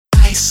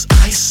Ice,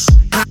 ice,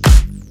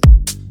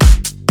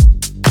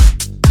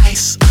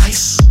 ice,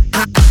 ice,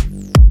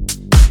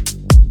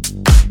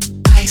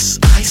 ice, ice,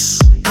 ice,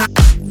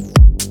 ice,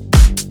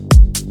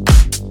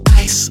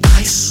 ice,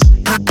 ice,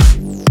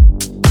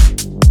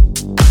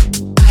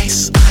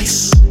 ice,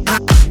 ice, ice, ice,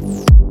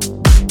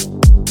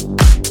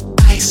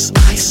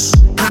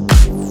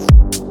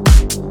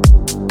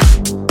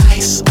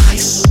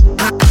 ice,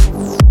 ice.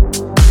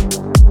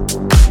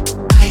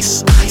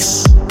 Ice,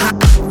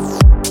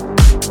 ice,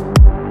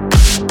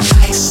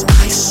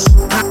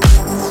 ice,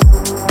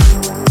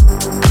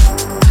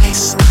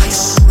 ice, ice,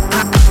 ice,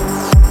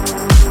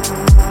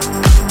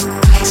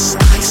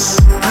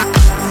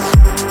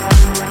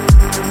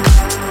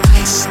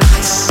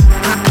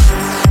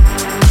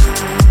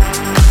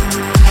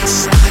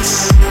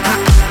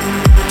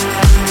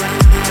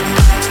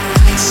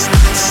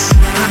 ice,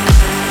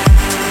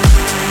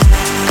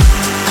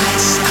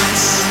 ice, ice,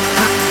 ice,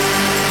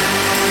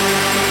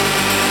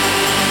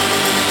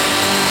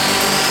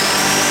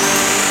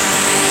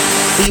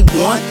 we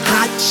want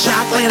hot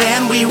chocolate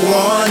and we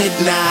want it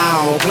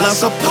now.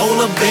 Plus a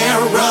polar bear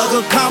rug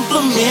will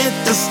complement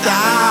the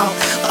style.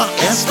 A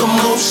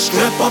Eskimo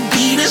stripper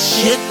be the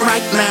shit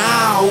right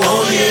now.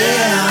 Oh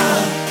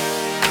yeah.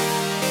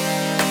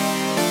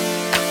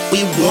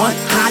 We want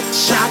hot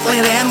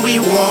chocolate and we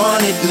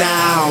want it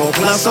now.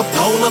 Plus a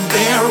polar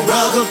bear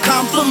rug will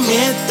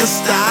complement the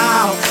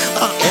style.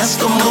 A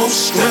Eskimo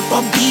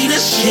stripper be the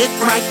shit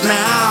right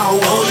now.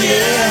 Oh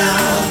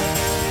yeah.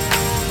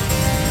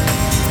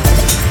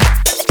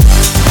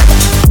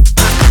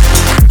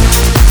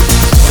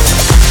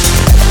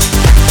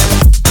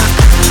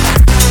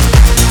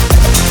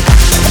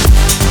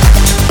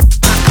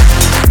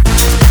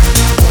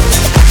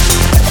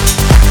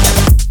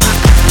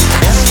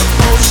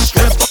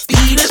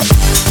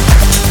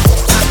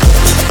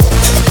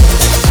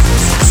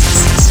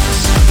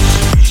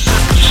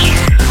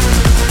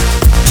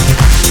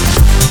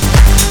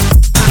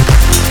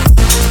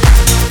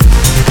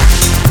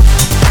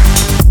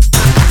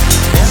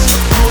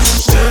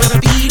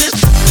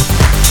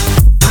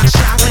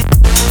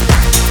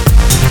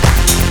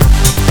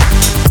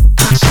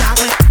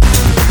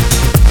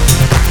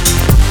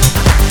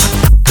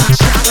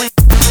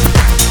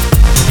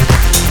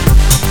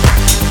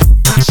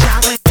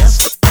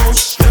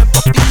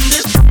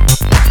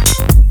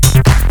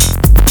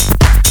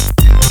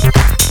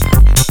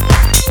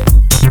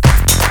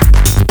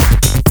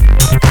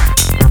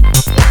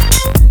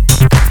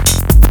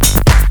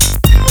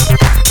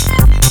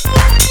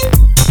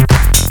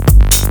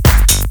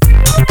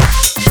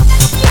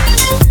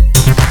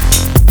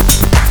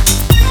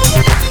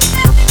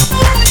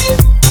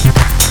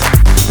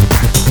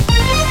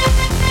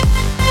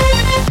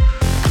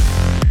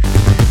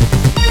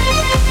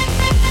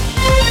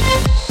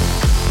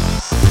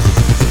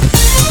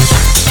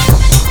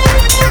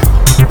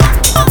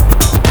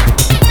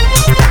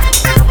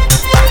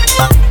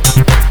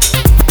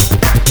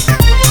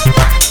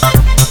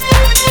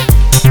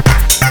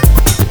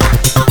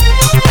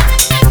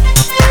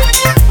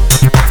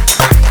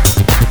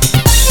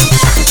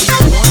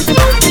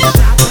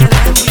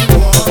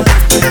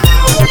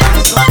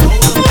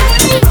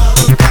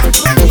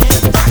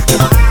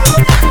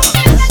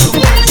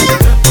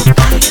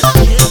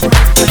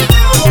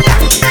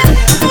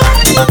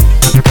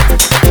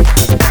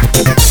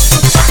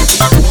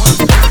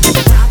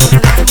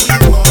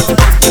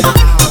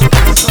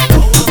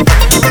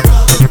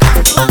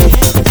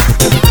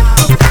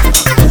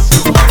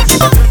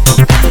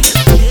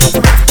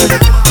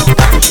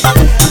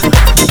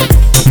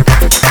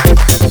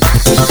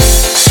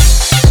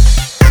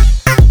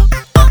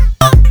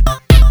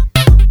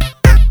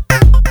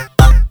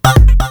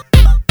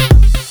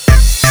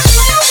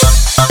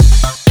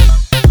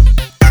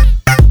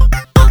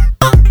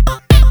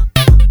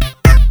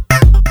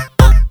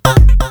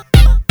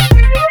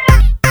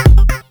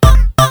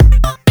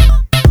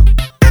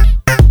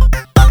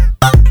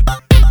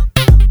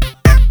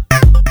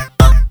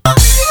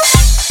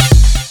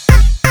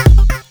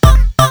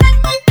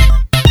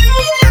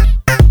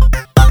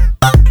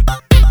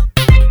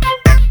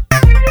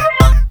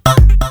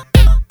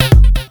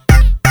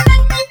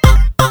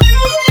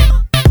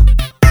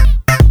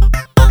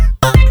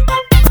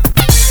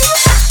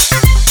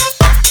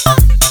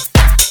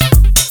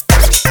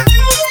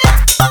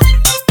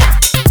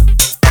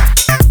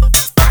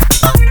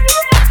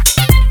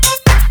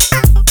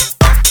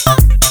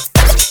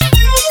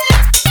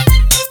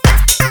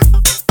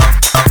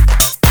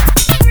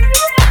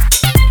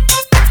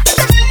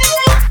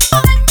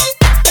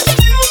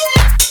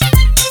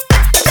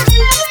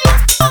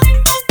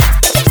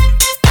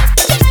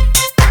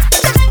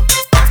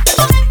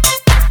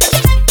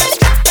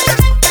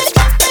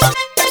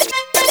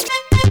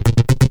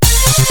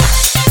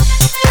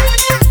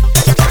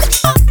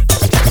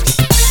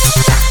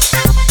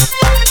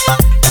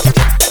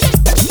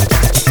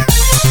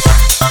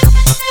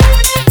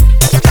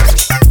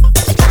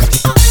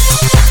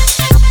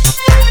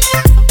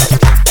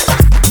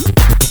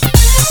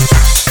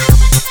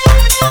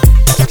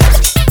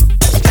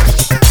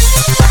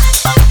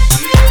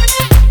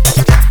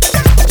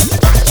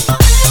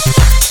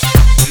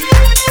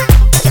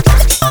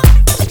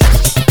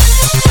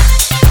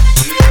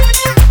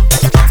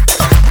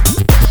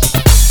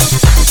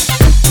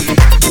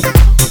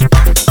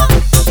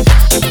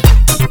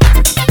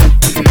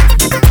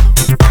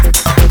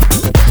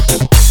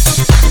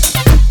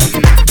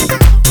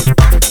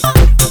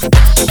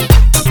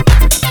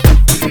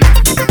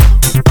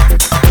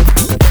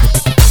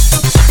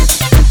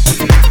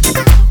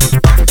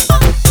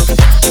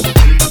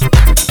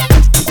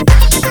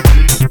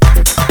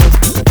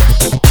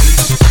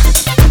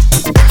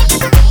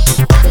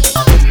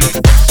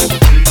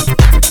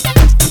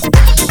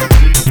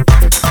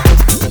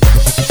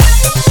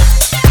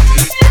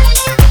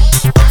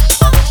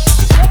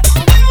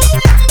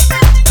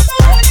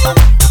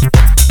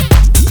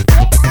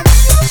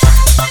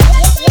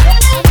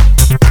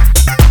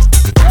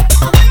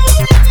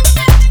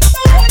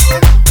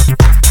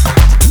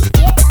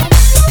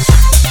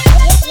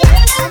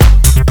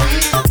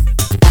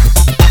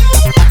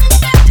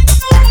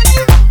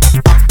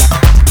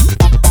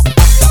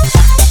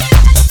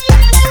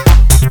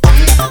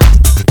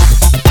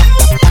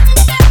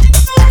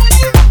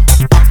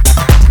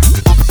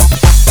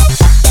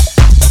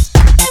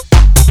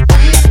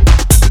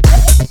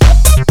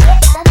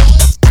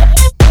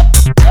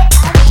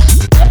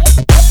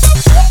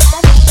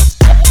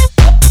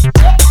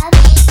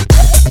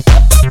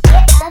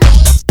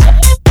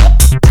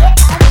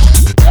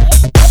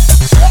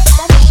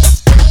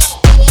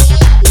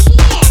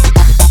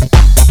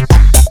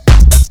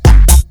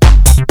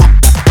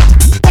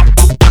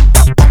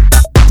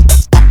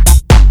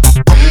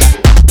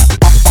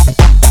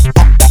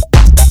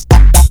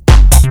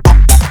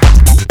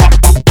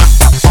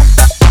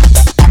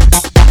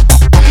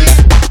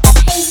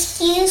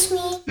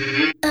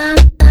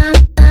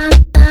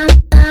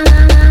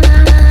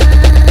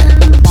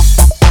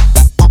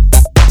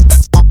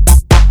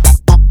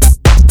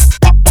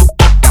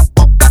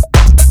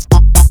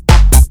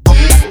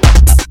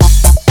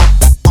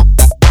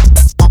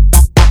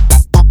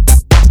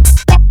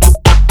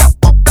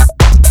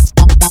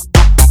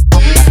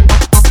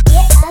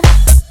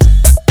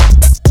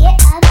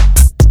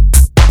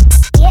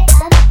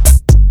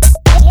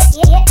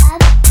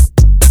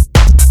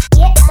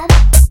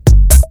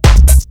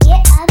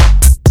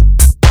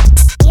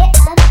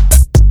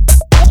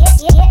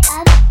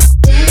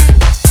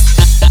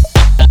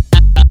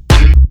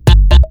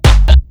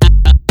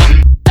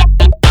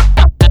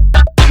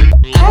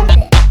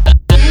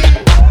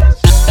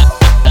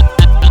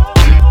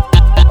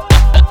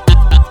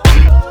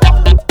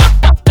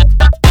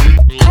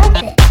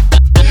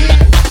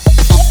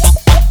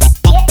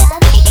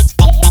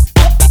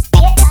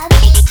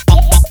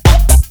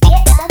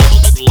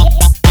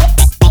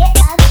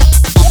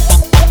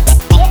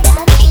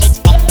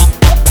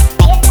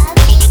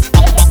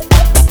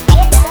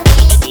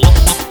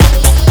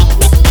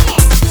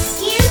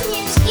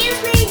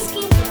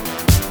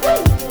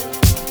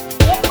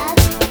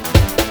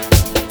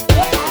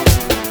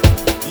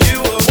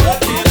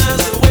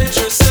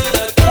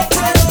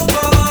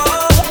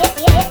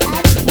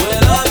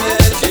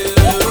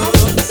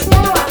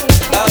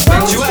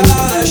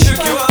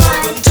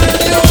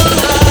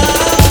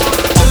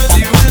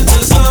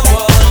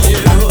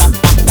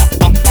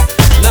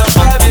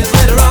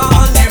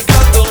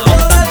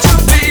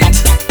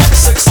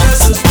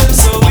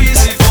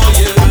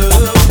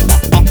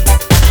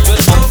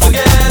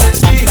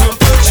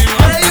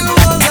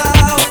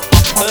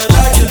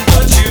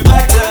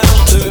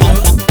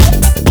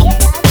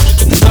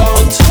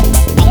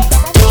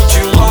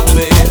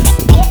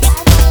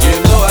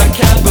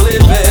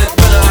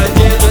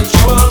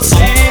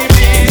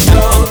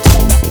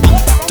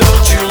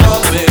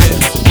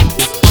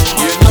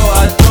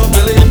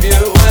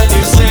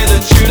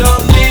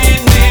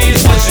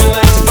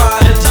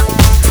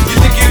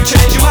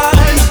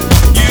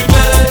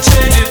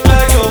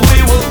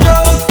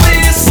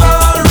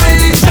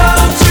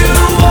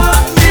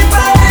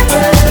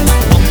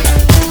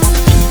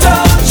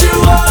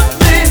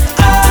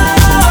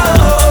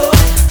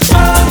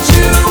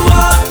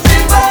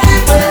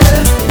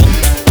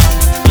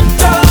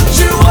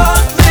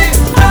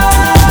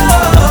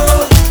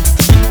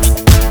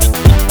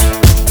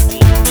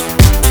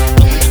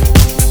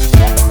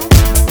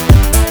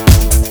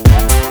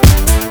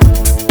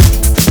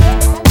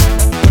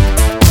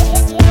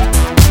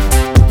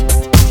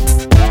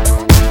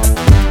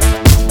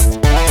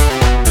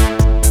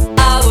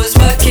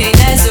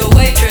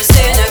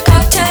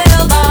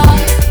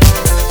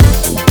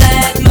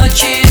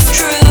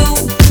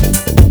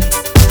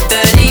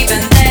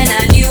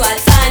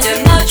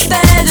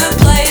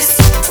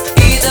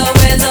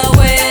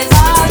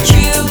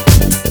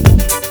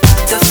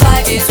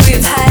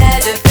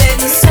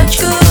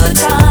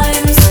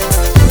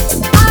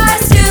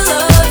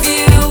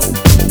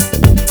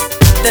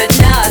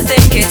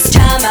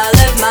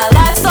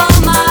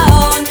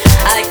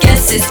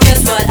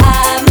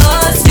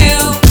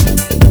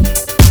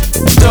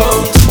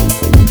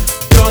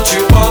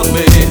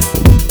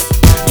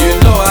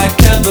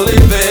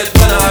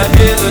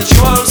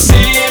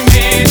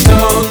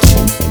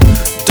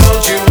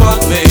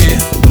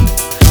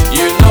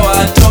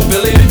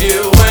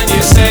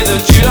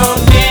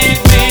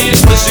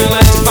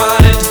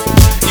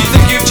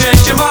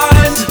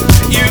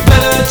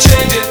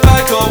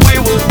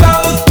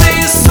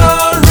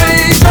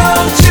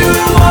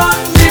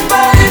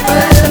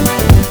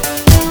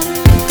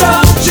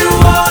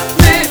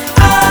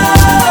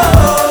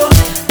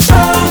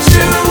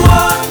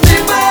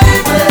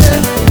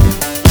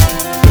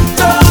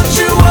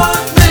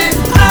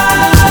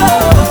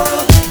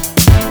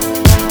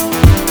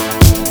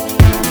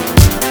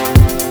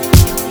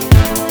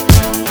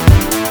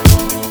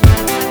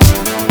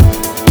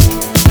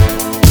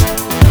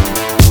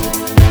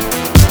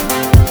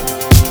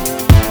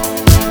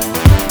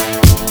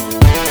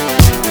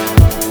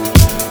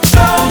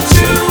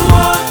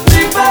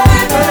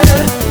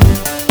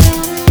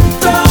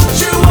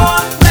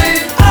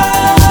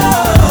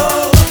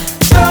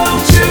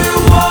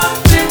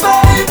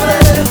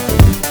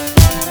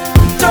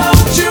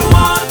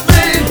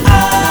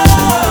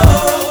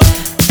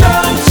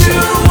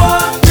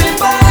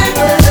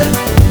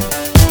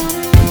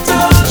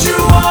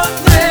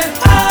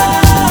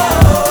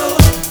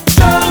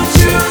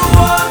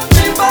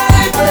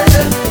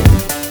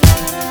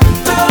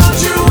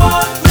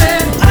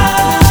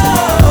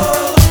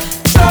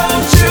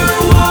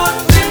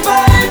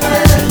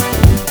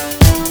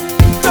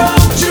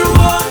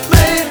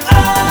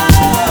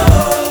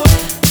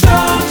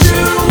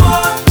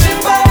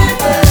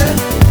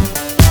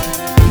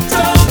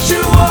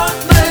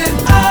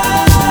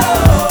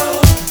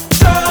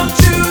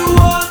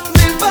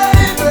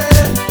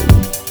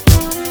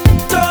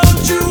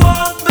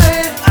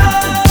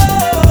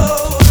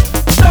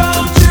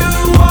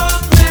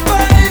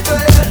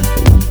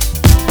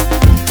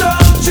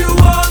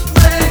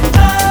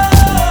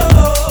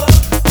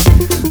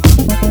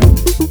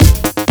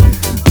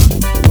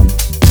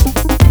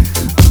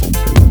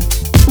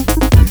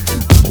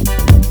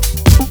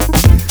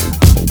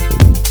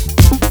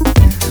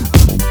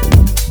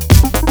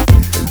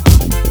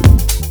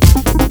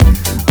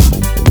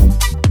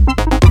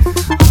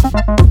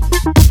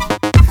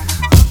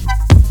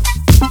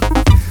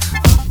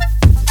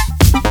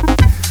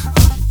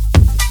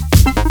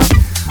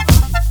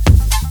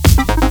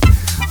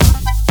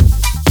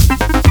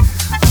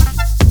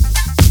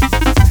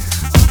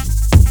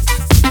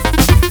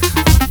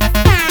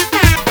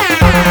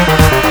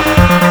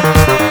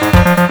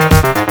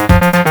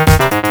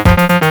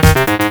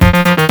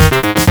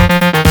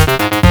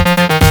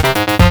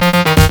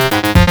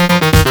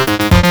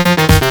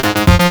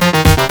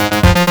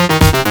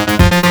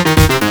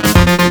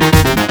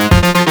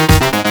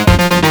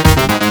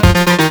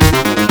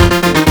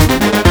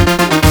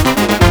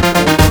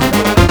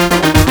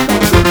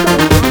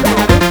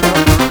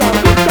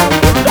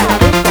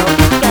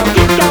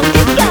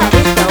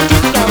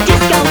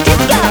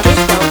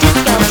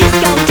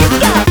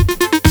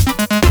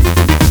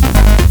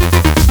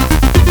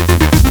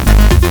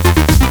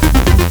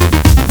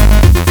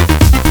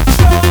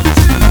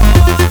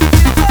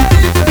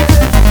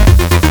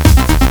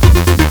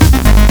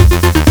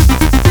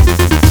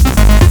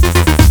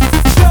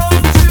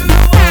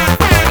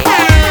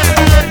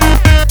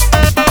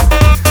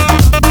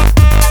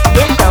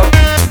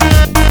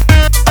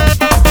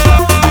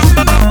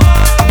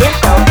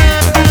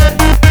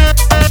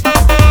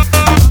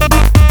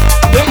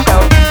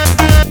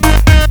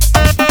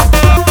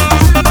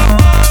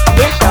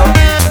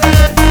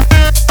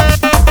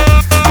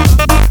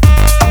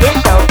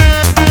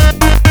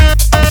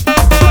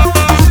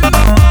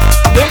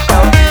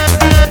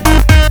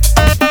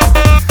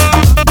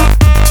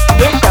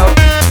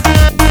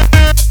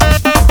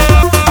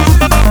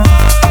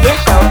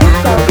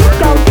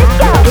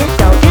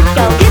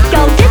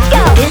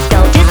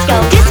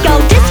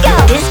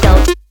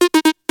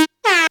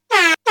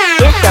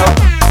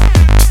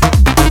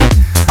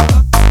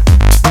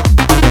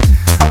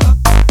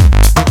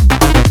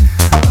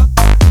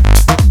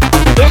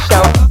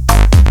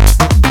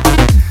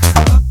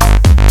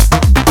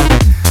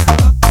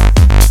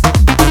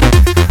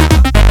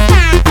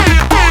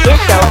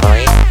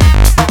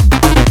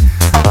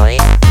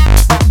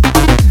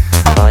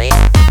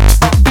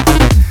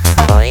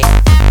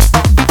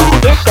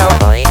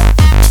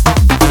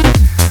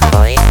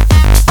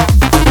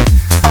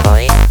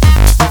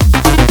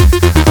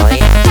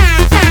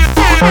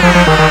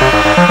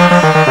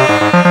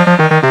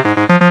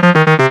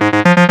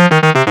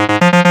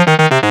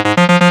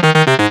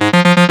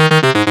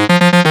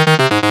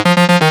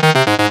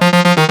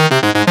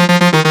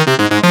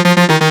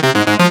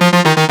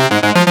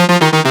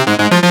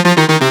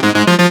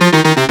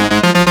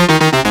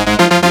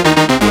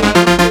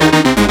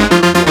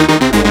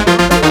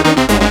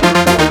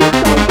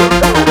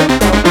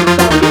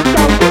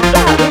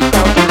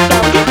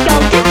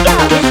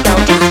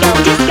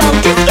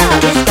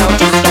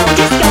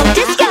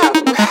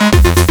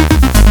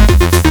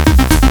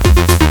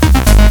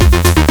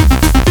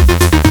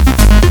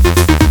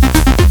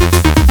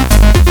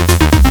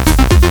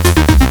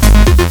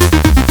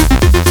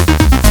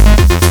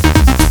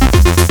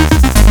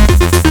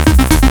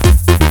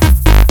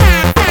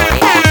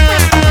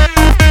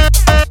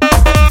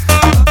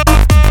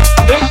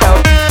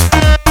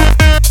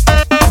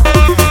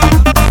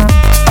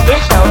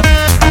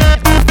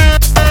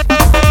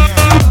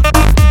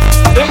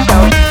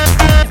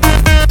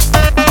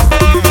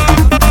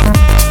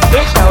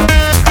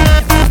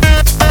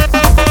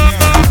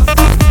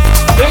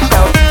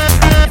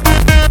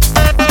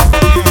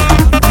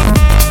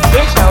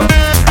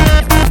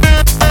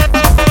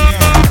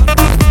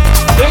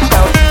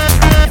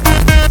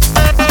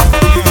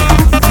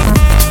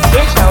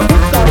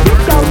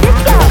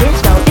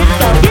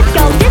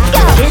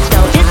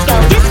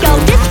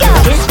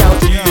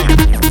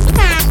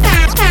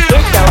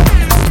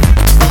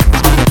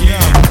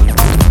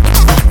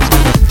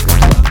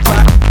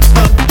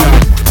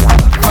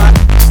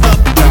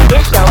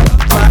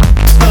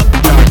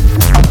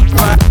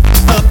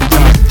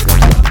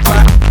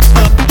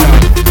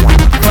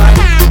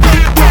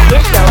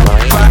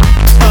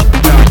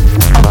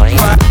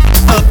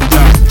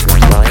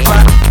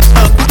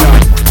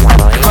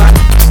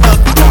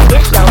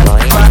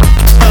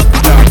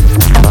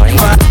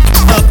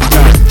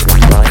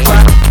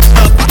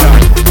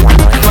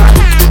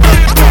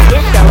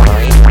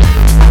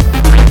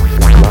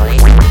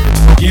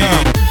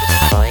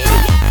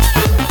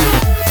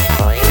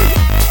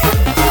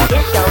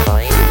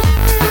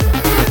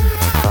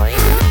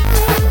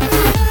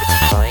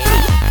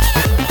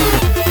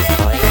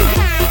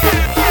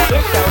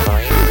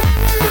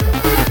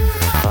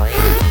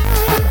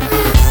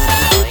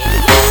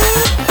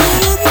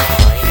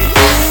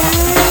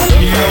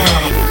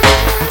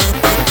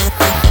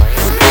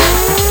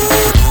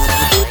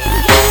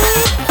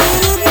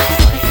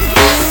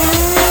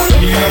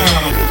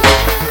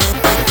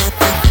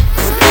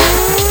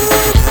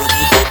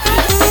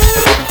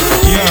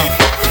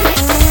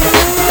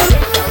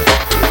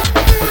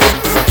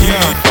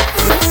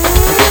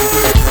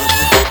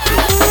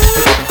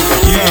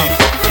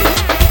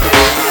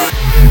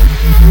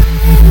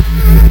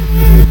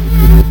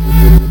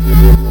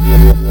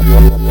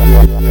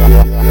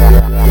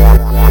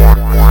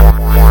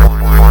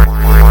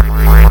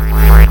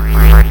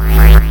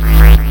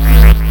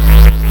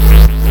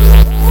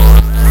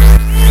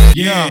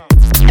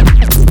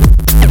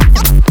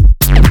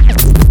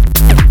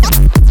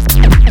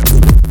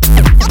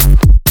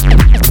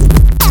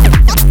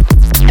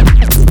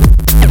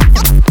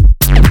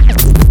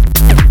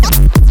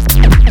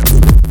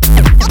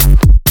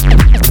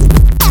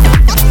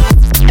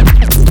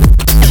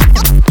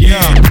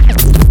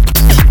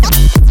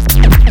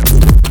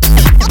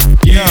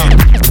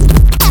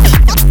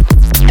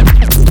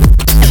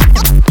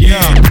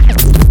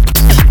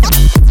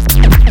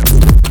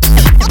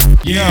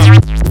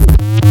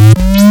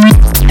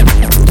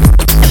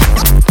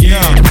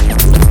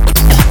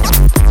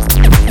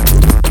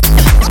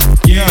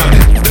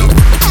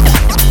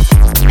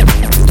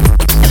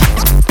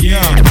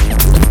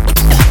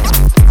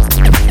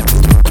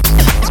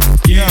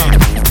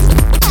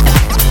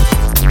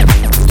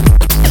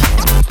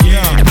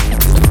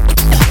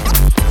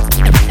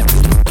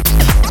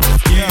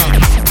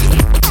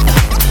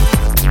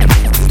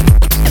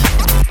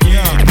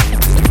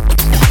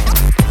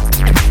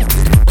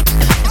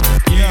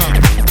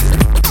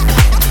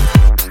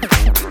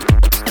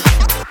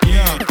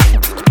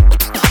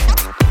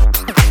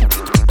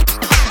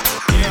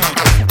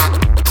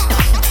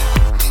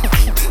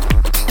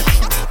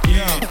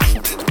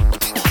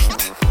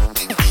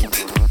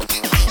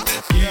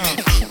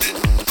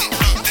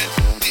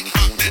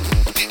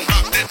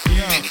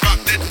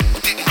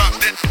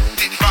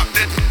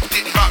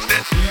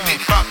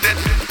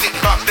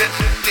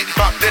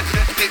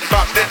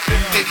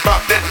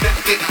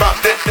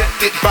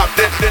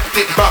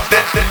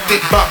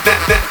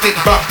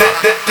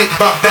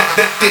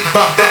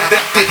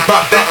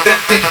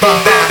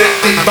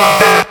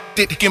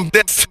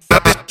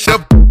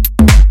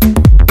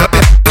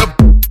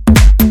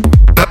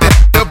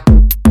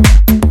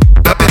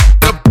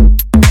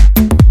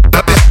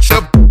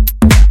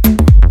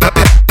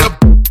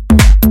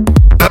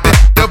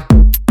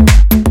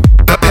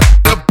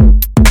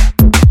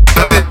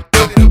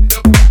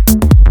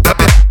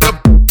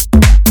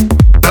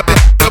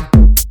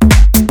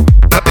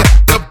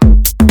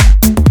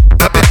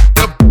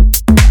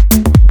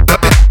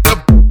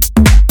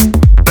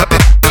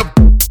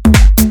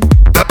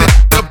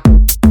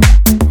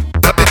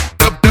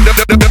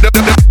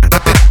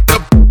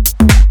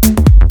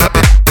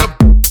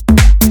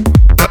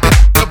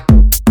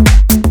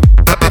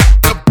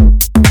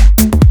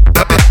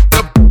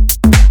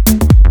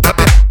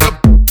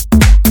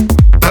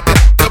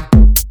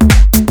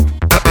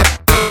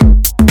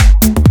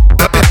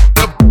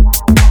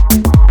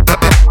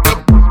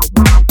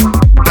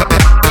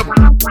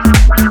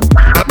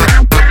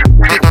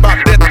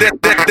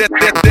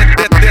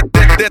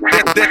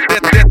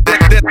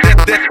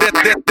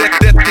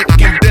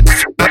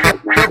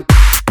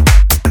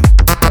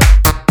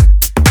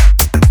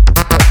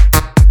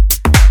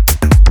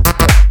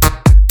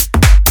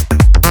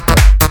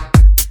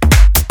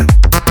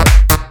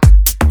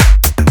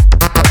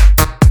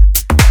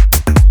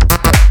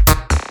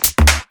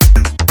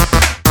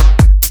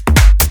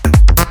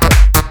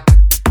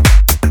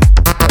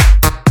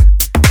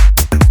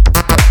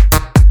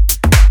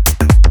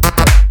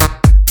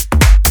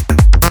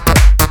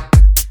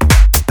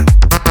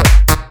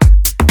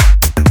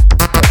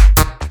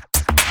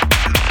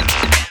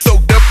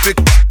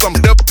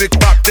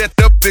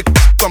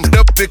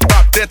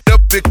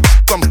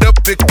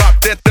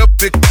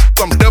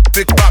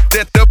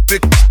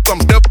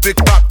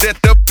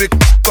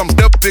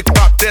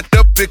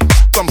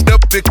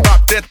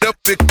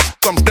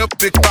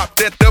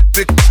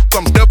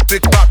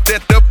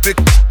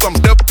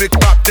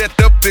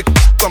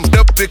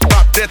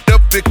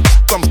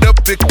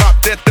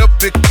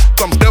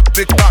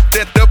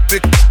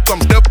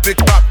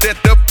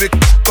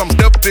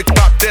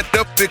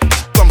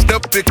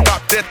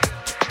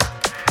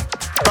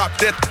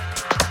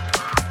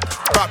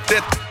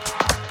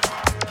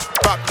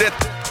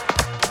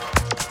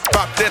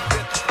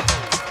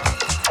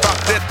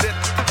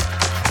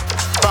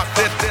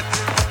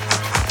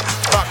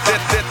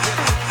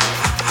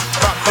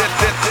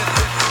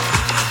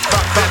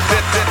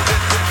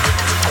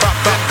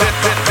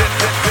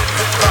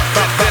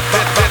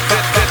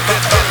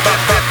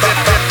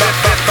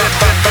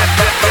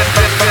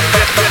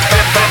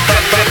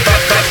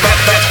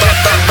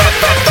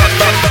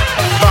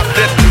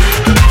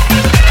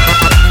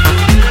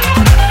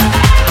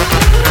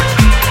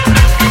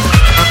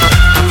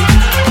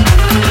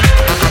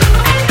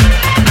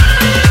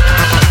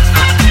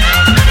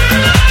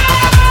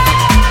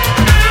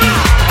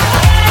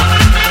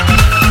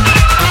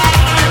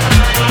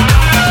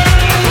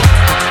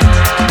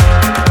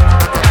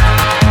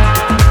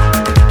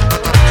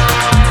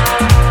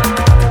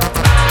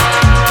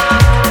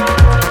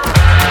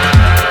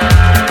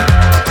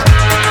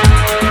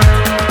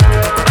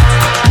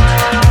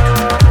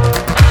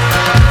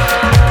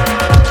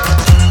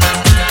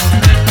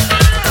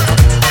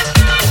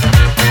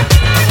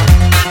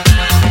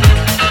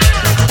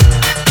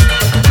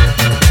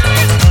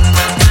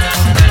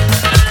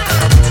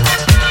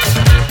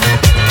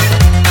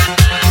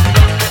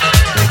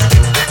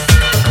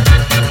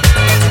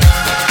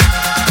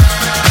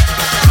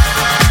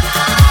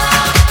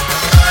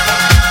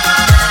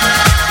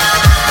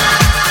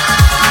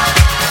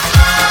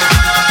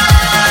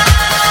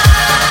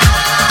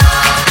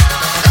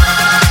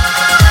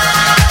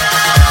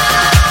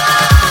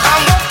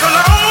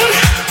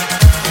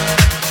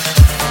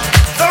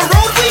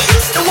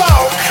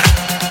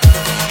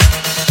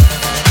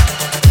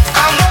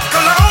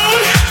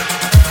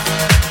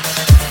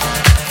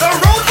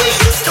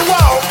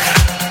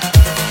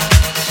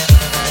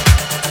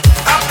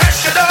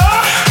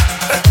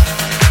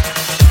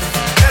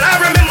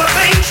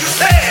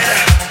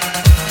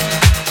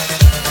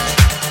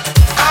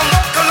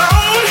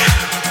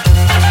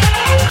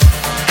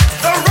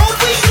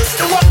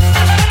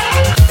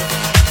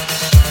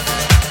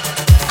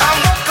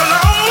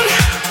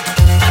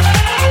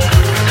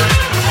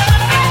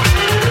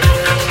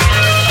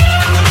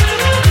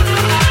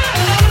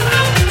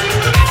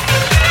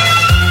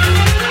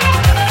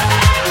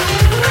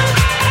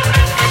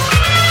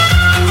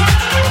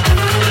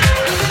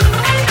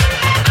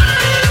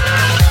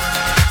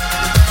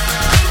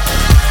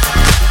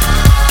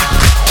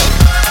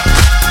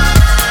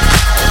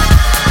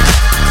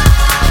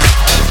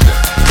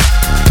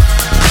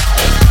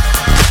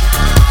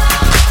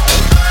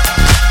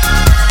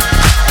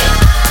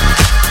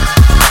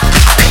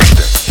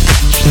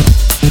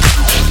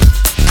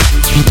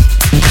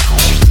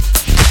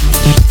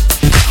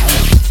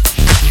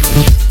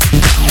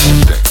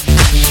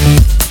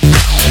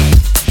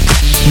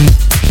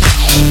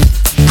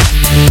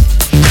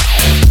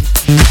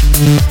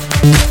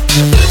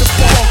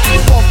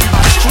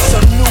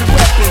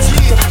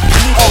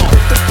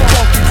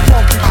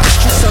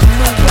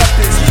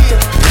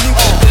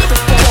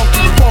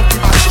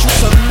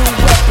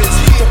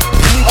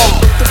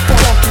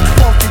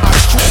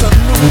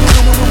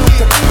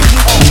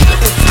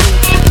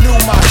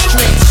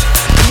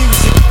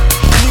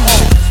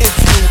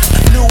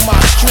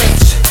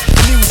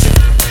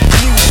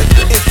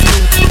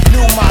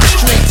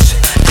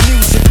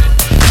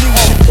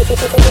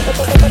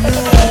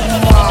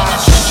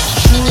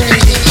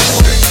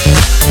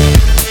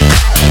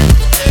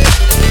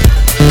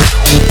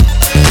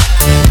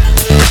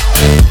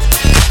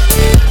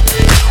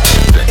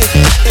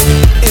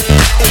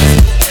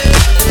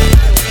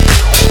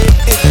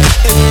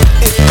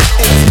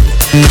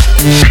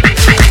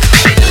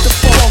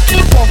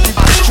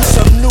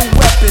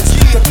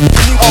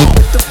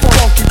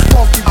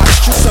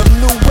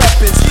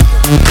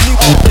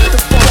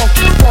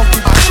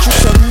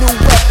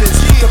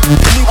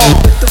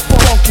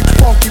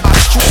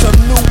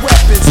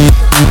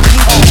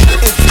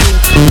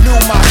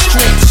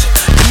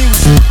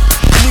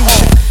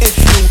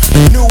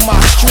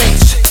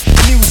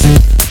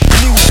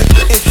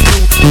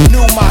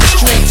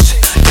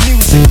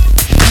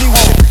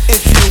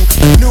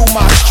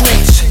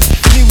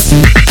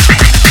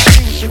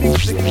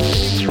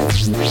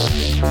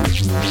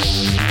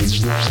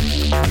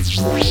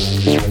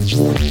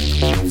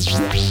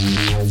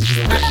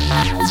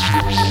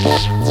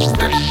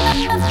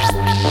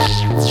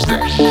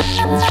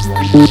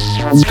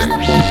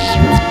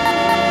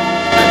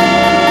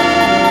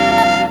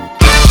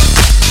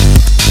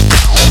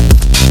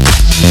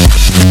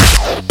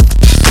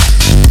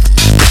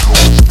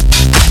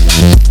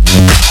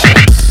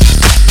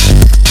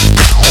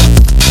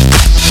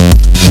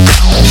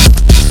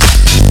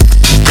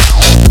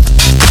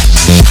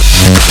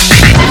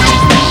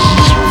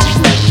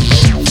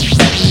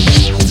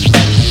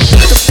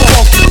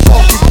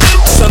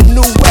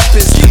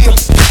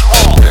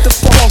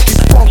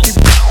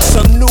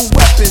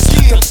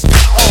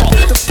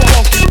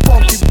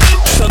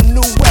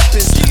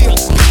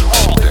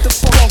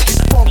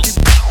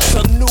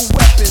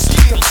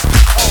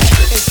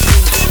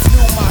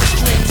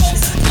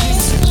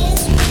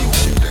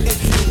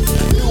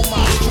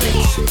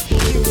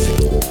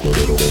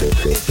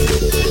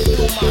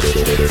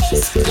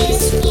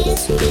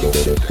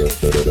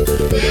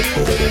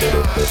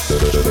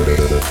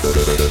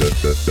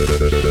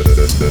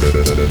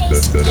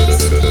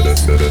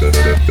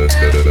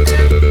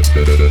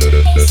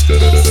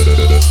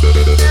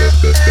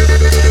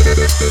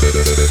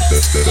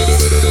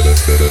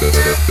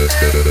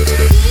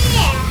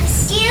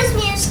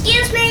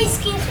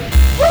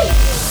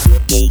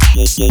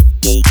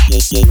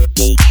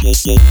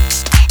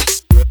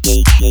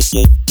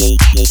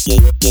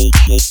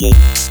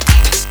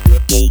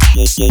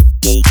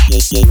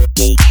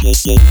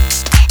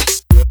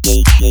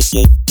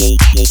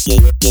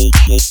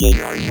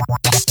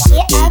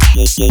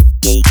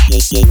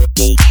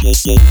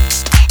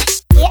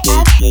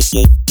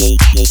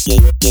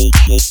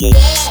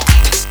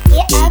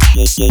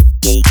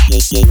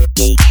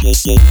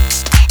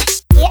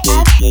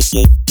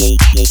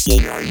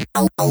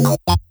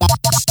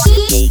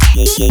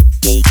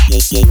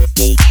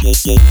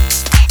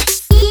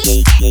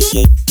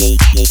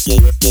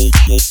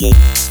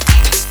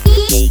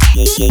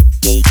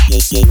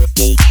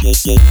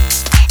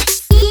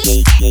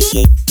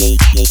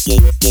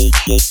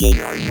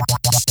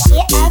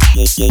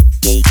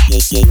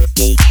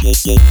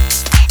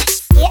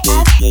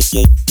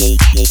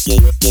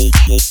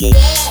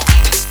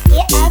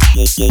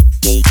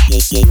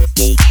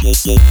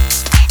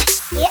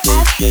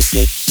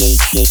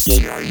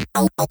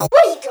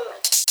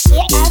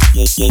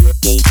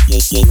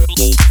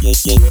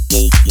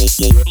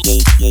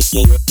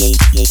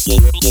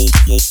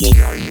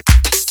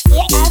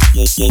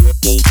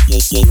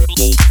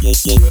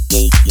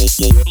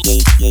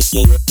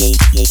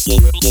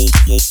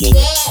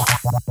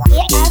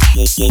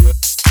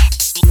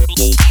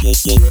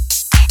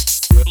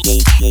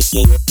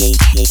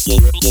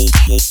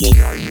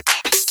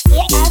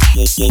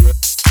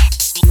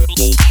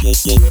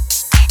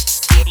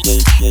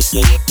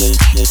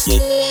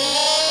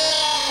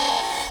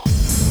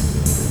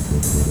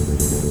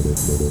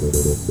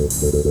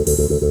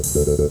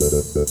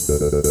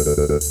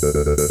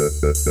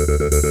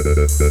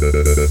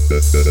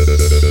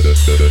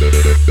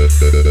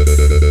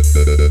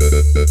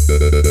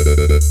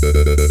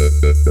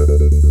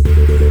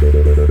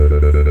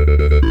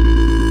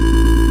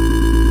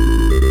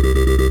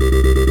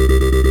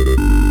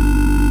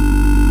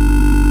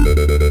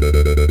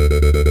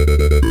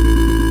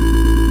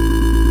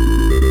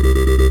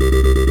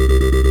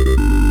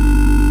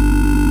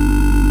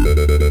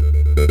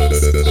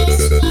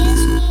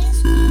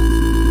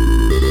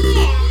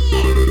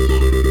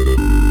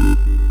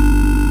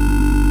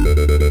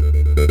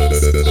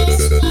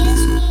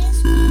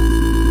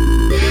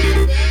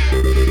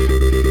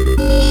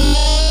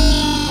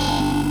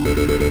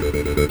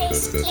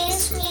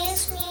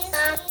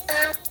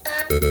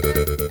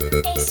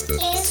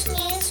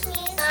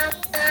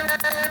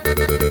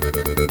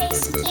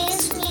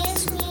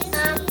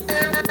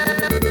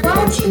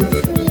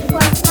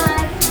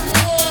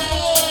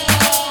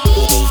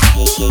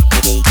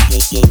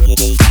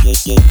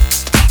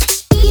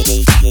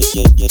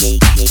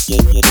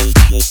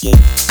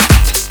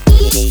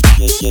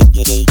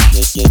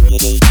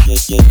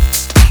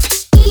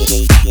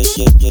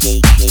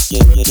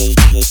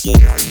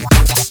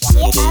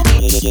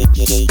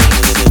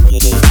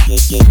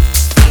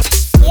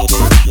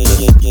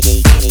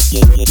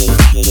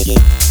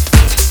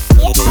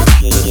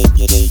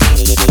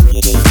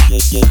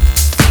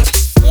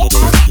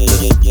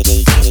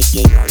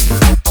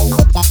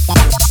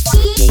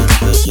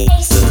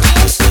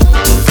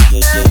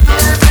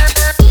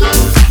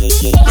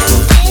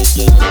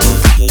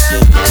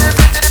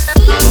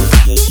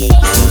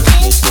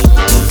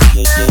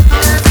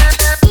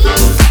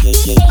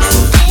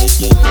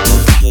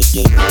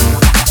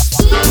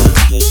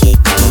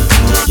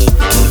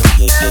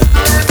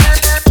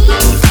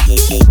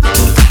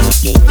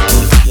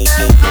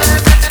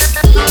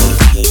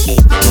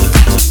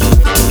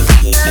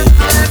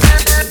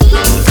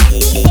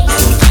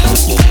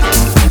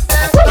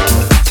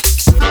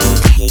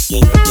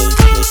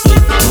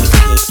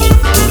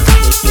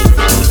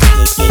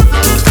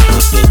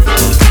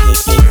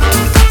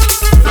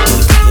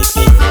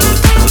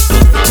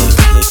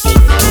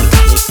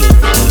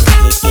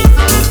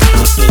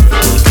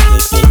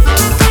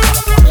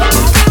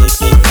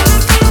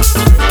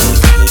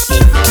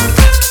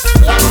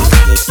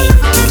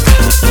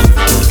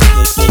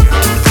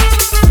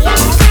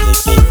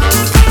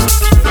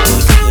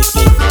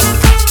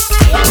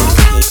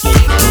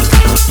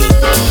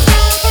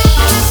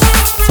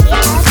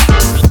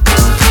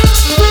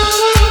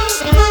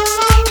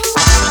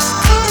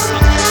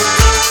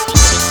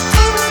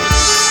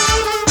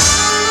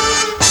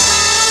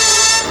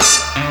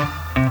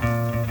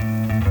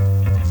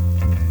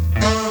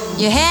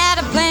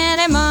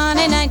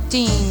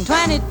 18,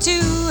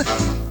 22.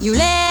 You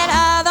let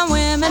other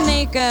women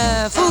make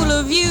a fool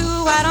of you.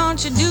 Why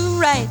don't you do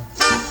right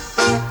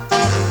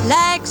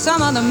like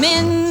some other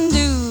men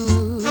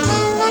do?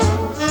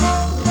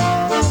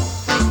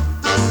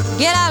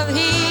 Get out of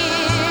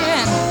here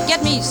and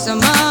get me some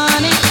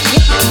money.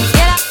 Get out,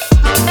 get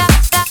out,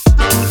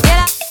 get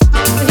out,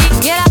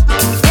 get out,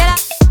 get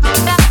out,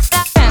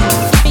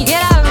 get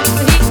out,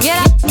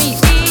 get me,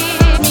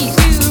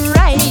 do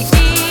right,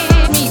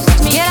 me,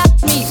 get out,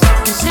 me,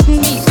 you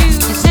sitting me,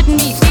 you sitting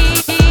me, get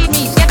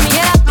me, get out,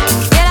 get out,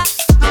 get out,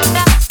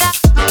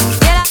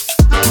 get out,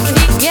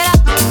 get out,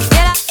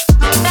 get out,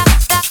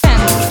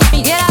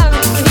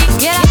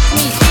 get out,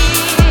 me,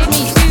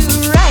 do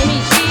right,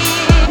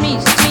 me,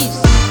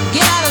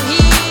 get out of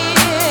here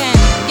and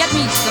get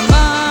me some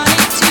money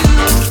too.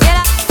 Get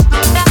out, get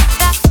out,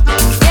 get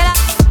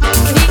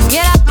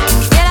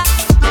out, get out,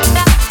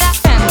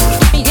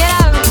 get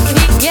out,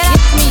 get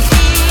out,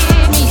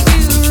 me, do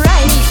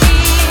right,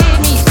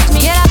 me,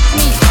 get out,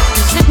 me, you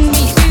sitting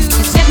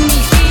me,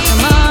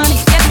 some money.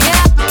 Get out, get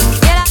out,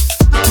 get out,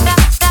 get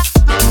out,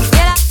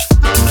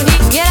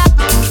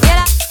 get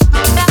out,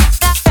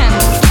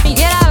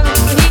 get out,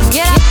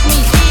 get out,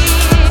 me,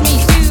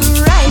 do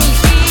right,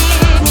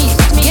 me,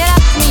 get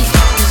out, me,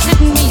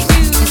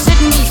 you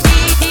sitting me,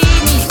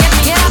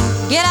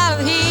 get out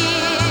of here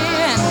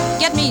and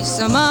get me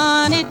some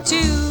money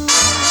too.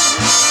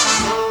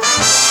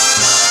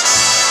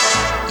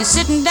 You're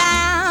sitting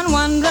down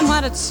wondering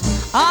what it's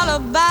all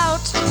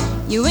about.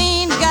 You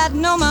ain't got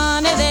no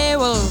money, they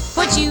will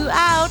put you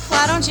out.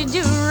 Why don't you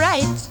do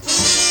right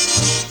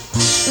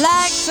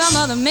like some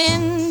other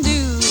men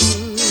do?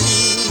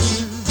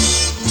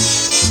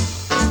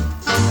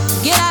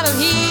 Get out of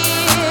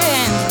here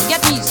and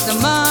get me some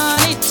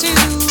money too.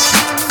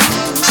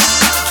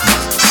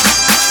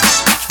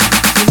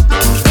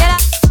 Get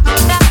out,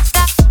 get out,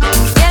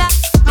 get out, get out,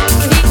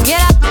 get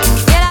out, get out,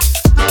 get out, get out, get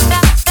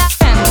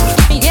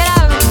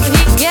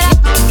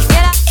out,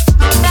 get out, get out,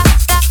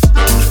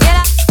 get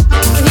out,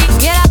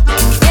 get out, get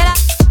out,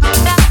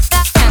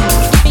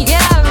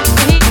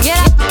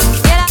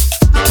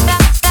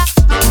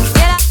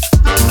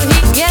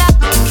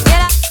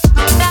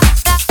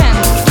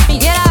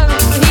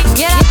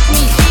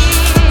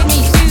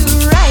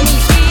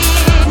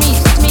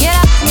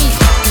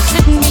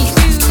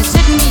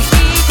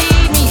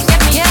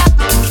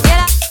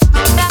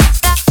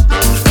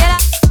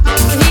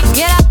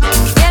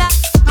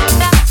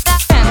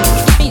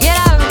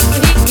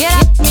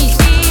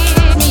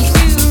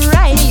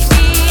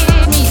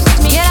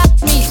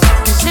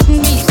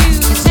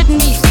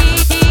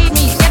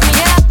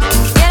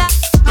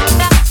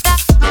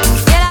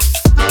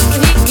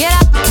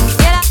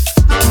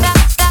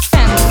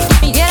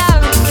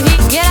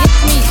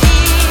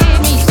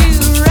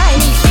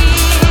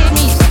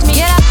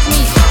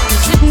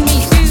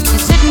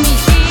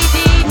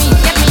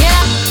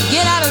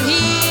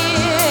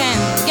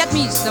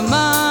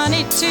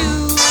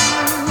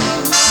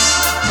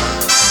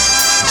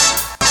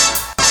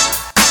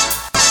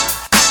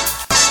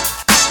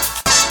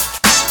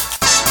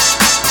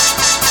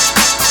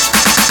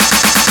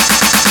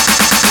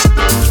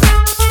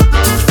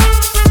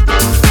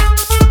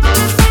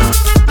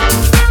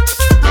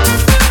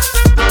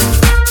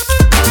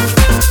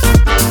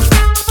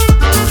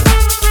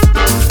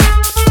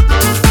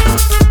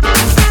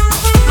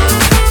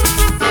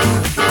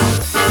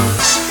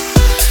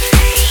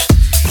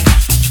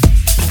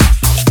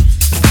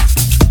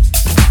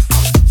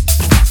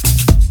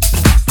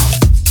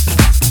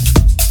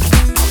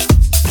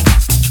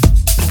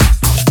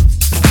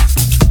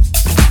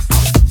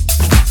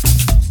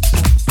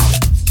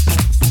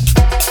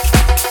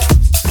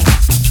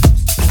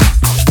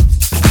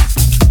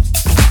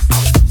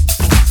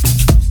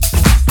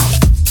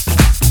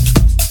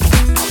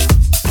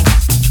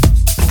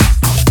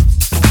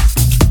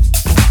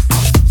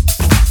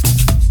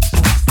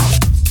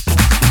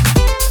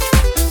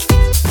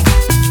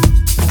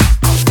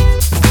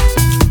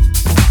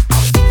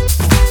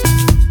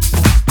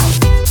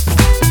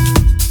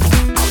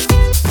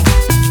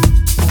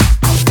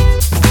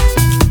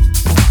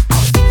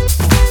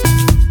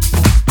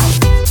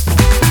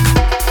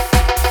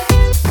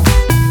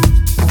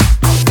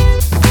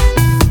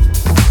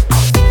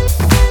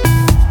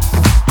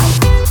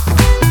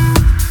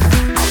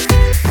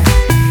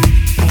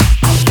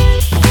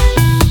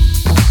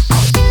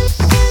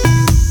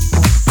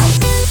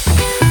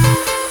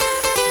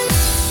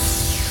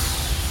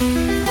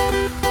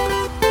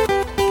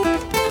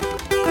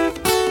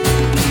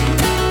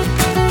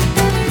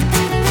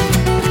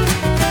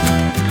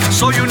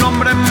 Soy un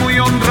hombre muy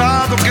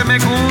honrado que me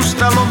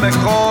gusta lo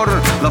mejor.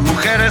 Las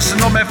mujeres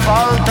no me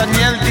faltan, ni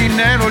el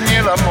dinero ni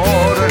el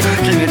amor.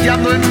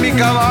 Jineteando en mi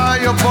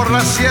caballo por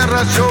las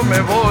sierras yo me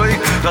voy.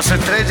 Las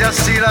estrellas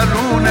y la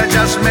luna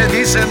ellas me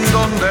dicen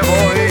dónde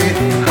voy.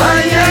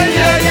 Ay, ay,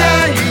 ay,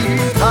 ay,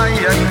 ay,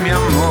 ay, mi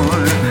amor.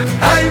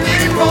 Ay,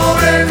 mi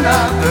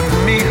morena de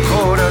mi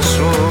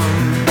corazón.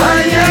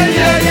 Ay, ay,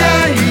 ay,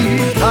 ay,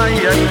 ay,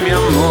 ay, mi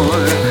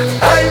amor.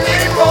 Ay, mi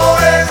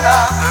morena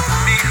de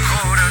mi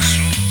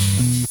corazón.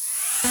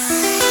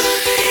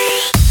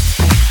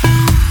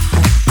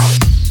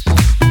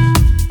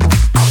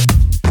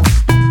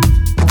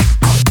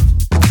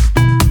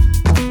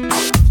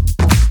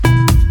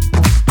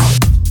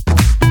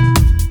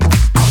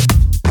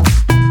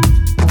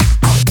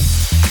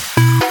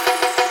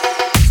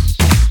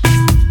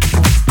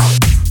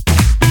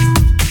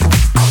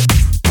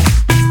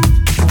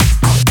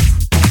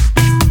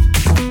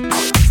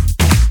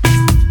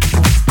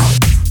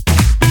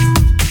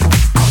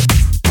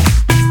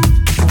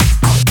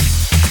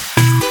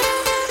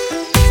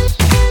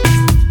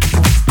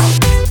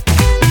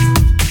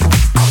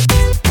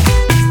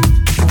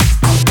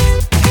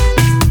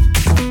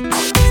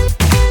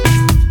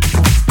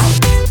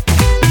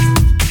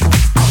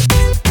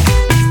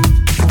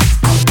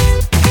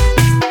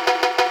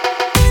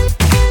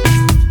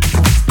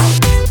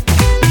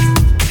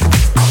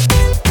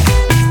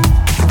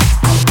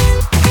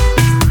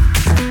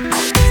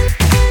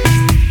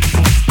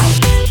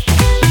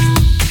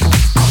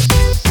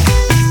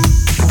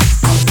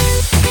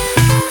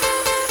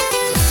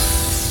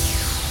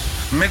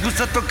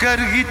 gusta tocar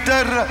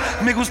guitarra,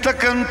 me gusta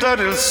cantar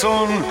el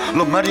son.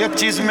 Los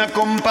mariachis me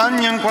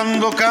acompañan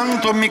cuando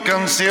canto mi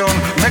canción.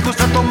 Me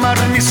gusta tomar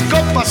mis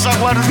copas,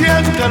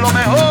 aguardiente lo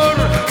mejor.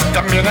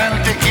 También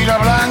el tequila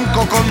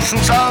blanco con su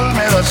sal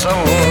me da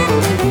sabor.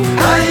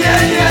 Ay,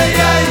 ay, ay,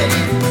 ay,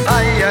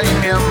 ay, ay,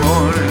 mi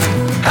amor.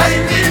 Ay,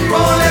 mi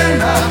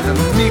morena,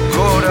 mi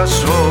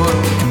corazón.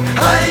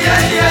 Ay,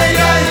 ay, ay,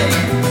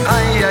 ay.